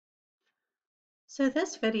So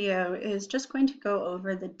this video is just going to go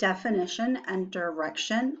over the definition and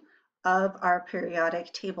direction of our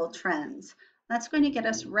periodic table trends. That's going to get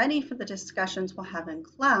us ready for the discussions we'll have in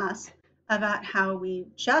class about how we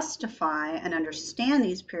justify and understand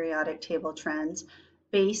these periodic table trends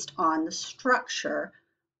based on the structure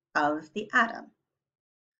of the atom.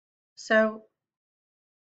 So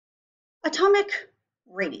atomic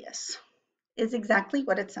radius is exactly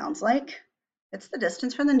what it sounds like. It's the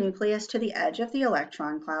distance from the nucleus to the edge of the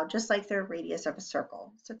electron cloud, just like the radius of a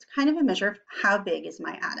circle. So it's kind of a measure of how big is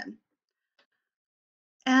my atom.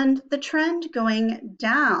 And the trend going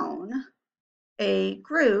down a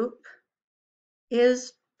group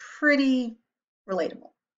is pretty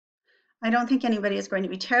relatable. I don't think anybody is going to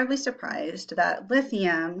be terribly surprised that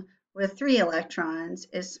lithium with 3 electrons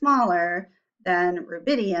is smaller than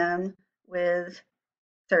rubidium with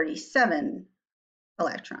 37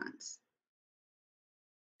 electrons.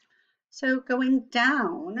 So going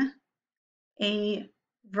down a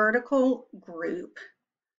vertical group,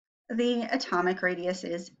 the atomic radius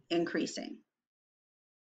is increasing.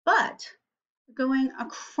 But going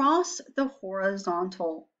across the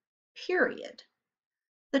horizontal period,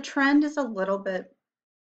 the trend is a little bit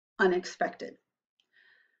unexpected.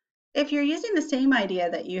 If you're using the same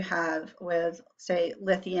idea that you have with, say,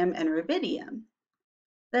 lithium and rubidium,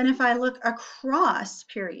 then if I look across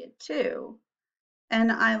period 2, and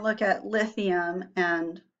I look at lithium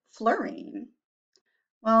and fluorine,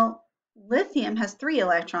 well, lithium has 3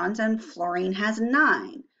 electrons and fluorine has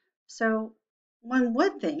 9. So one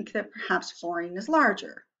would think that perhaps fluorine is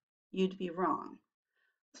larger. You'd be wrong.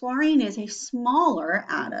 Fluorine is a smaller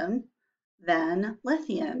atom than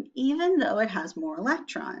lithium, even though it has more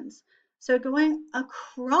electrons. So going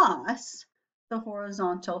across the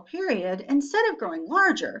horizontal period, instead of growing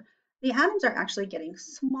larger, the atoms are actually getting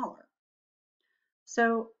smaller.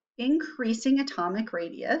 So increasing atomic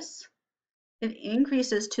radius, it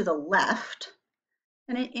increases to the left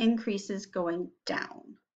and it increases going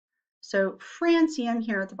down. So francium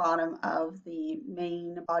here at the bottom of the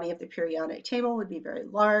main body of the periodic table would be very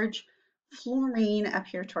large. Fluorine up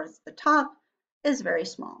here towards the top is very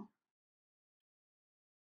small.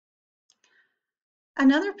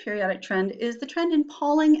 Another periodic trend is the trend in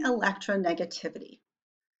Pauling electronegativity.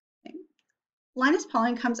 Linus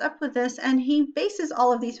Pauling comes up with this and he bases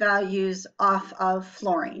all of these values off of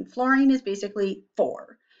fluorine. Fluorine is basically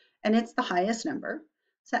 4 and it's the highest number.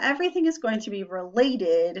 So everything is going to be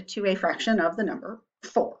related to a fraction of the number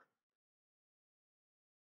 4.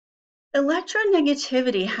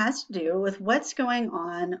 Electronegativity has to do with what's going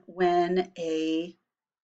on when an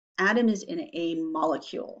atom is in a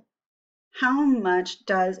molecule. How much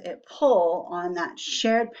does it pull on that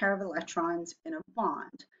shared pair of electrons in a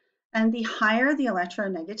bond? And the higher the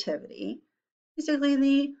electronegativity, basically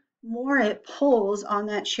the more it pulls on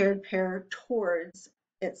that shared pair towards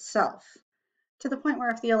itself, to the point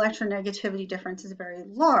where if the electronegativity difference is very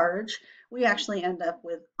large, we actually end up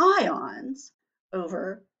with ions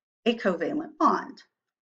over a covalent bond.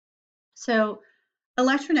 So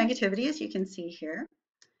electronegativity, as you can see here,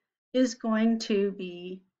 is going to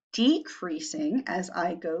be decreasing as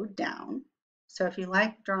I go down. So if you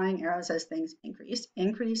like drawing arrows as things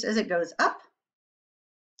increase as it goes up.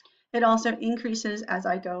 It also increases as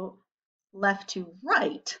I go left to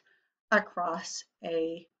right across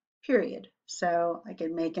a period. So I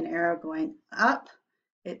can make an arrow going up.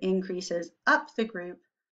 It increases up the group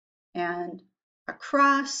and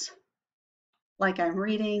across, like I'm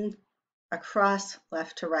reading, across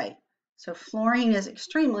left to right. So fluorine is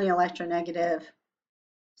extremely electronegative.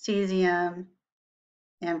 Cesium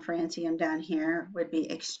and francium down here would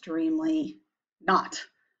be extremely not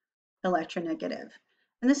electronegative.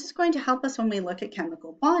 And this is going to help us when we look at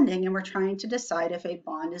chemical bonding and we're trying to decide if a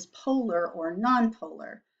bond is polar or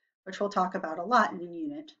nonpolar, which we'll talk about a lot in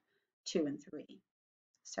unit 2 and 3.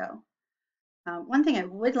 So one thing I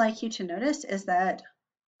would like you to notice is that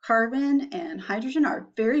carbon and hydrogen are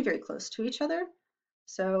very, very close to each other.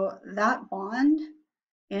 So that bond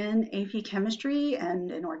in AP chemistry and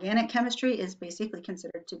in organic chemistry is basically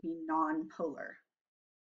considered to be nonpolar.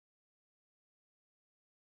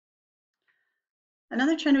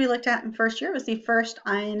 Another trend we looked at in first year was the first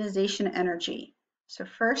ionization energy. So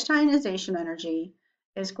first ionization energy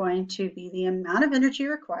is going to be the amount of energy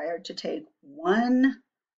required to take 1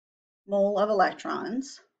 mole of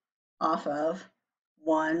electrons off of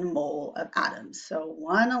 1 mole of atoms. So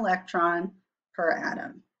 1 electron per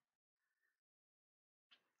atom.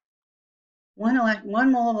 1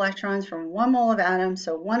 mole of electrons from 1 mole of atoms,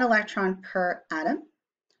 so 1 electron per atom.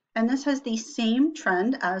 And this has the same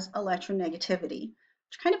trend as electronegativity.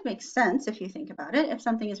 which kind of makes sense if you think about it. If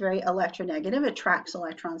something is very electronegative, it attracts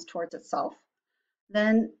electrons towards itself,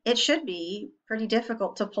 then it should be pretty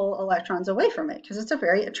difficult to pull electrons away from it because it's a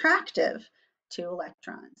very attractive to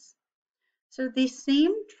electrons. So the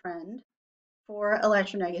same trend for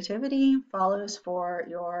electronegativity follows for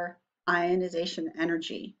your ionization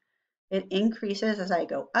energy. It increases as I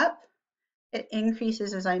go up, it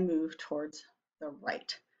increases as I move towards the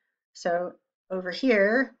right. So over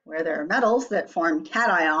here, where there are metals that form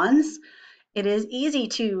cations, it is easy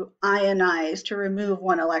to ionize, to remove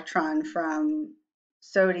one electron from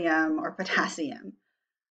sodium or potassium.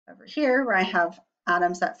 Over here, where I have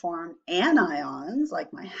atoms that form anions,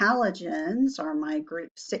 like my halogens or my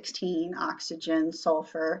group 16, oxygen,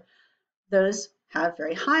 sulfur, those have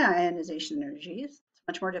very high ionization energies. It's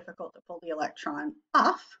much more difficult to pull the electron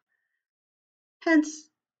off. Hence,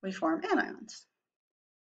 we form anions.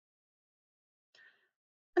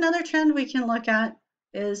 Another trend we can look at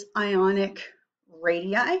is ionic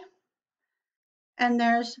radii. And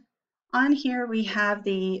there's, on here we have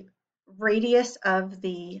the radius of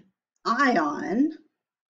the ion,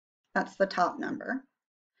 that's the top number,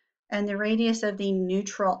 and the radius of the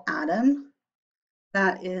neutral atom,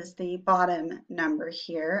 that is the bottom number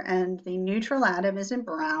here. And the neutral atom is in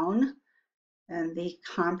brown, and the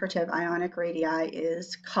comparative ionic radii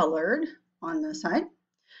is colored on this side.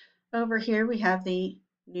 Over here we have the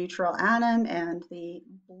neutral atom, and the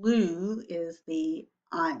blue is the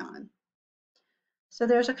ion. So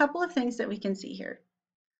there's a couple of things that we can see here.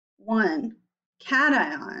 One,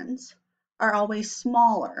 cations are always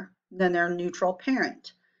smaller than their neutral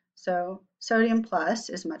parent. So sodium plus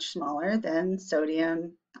is much smaller than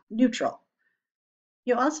sodium neutral.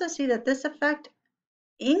 You also see that this effect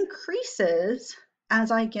increases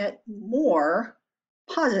as I get more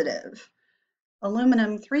positive.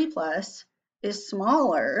 Aluminum 3 plus is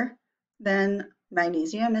smaller than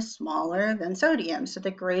magnesium, is smaller than sodium. So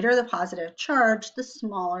the greater the positive charge, the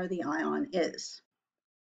smaller the ion is.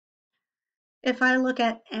 If I look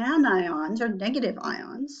at anions or negative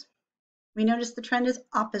ions, we notice the trend is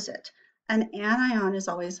opposite. An anion is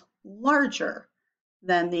always larger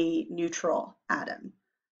than the neutral atom.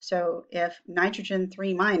 So if nitrogen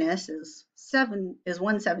 3 minus is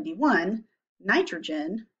 171,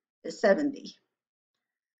 nitrogen is 70.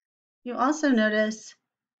 You also notice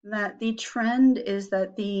that the trend is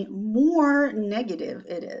that the more negative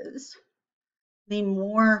it is, the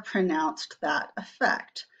more pronounced that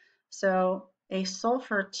effect. So a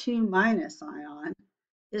sulfur 2 minus ion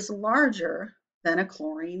is larger than a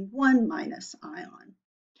chlorine 1 minus ion.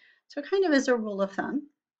 So kind of as a rule of thumb,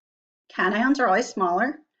 cations are always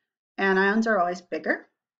smaller, anions are always bigger.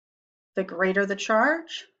 The greater the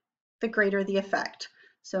charge, the greater the effect.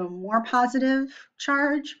 So more positive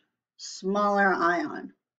charge, smaller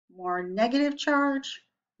ion. More negative charge,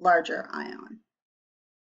 larger ion.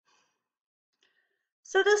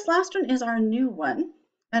 So this last one is our new one.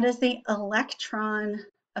 That is the electron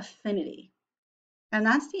affinity. And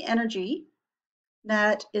that's the energy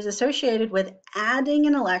that is associated with adding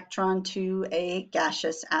an electron to a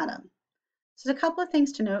gaseous atom. So there's a couple of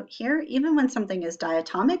things to note here. Even when something is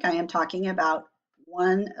diatomic, I am talking about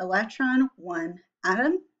one electron, one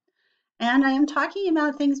atom. And I am talking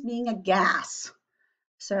about things being a gas.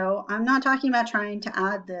 So I'm not talking about trying to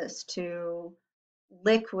add this to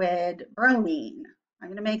liquid bromine. I'm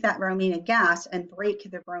going to make that bromine a gas and break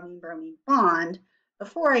the bromine-bromine bond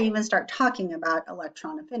before I even start talking about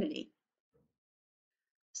electron affinity.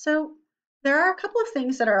 So there are a couple of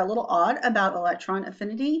things that are a little odd about electron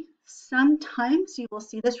affinity. Sometimes you will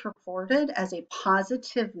see this reported as a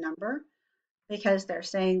positive number because they're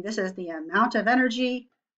saying this is the amount of energy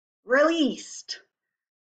released.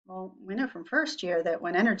 Well, we know from first year that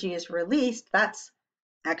when energy is released, that's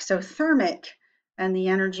exothermic, and the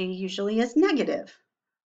energy usually is negative.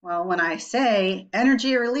 Well, when I say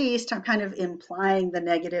energy released, I'm kind of implying the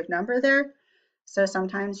negative number there. So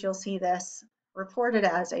sometimes you'll see this reported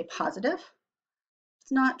as a positive.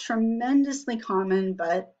 It's not tremendously common,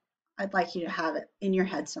 but I'd like you to have it in your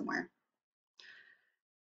head somewhere.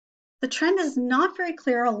 The trend is not very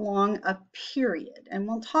clear along a period, and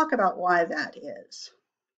we'll talk about why that is.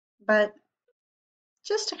 But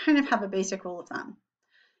just to kind of have a basic rule of thumb,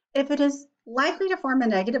 if it is likely to form a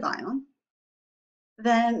negative ion,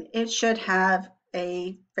 then it should have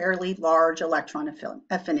a fairly large electron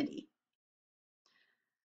affinity.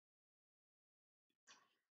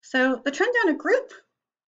 So the trend down a group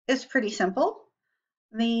is pretty simple.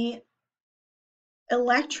 The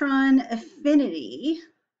electron affinity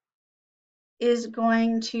is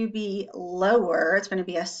going to be lower. It's going to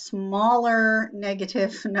be a smaller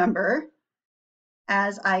negative number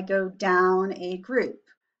as I go down a group.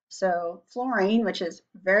 So fluorine, which is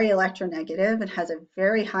very electronegative and has a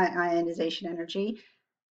very high ionization energy,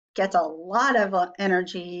 gets a lot of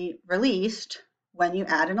energy released when you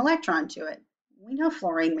add an electron to it. We know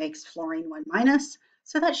fluorine makes fluorine 1-,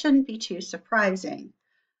 so that shouldn't be too surprising.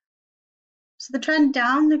 So the trend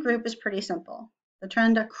down the group is pretty simple. The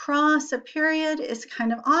trend across a period is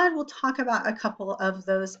kind of odd. We'll talk about a couple of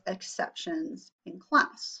those exceptions in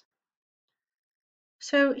class.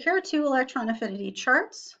 So here are two electron affinity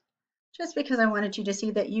charts, just because I wanted you to see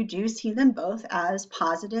that you do see them both as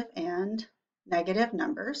positive and negative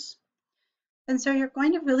numbers. And so you're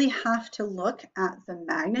going to really have to look at the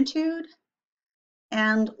magnitude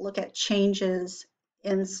and look at changes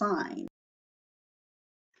in sign.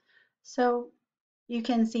 So you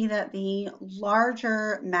can see that the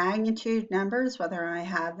larger magnitude numbers, whether I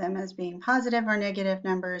have them as being positive or negative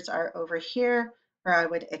numbers, are over here, where I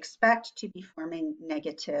would expect to be forming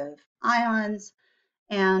negative ions,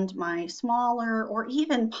 and my smaller or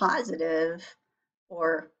even positive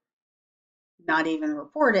or not even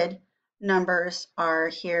reported numbers are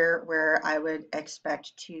here, where I would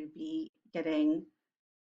expect to be getting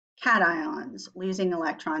cations, losing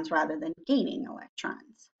electrons rather than gaining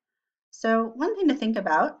electrons. So one thing to think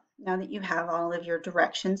about, now that you have all of your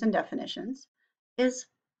directions and definitions, is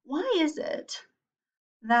why is it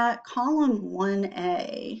that column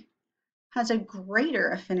 1A has a greater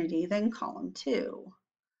affinity than column 2?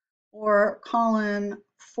 Or column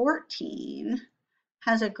 14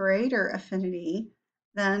 has a greater affinity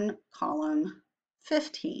than column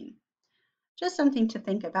 15? Just something to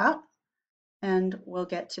think about, and we'll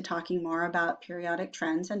get to talking more about periodic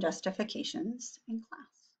trends and justifications in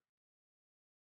class.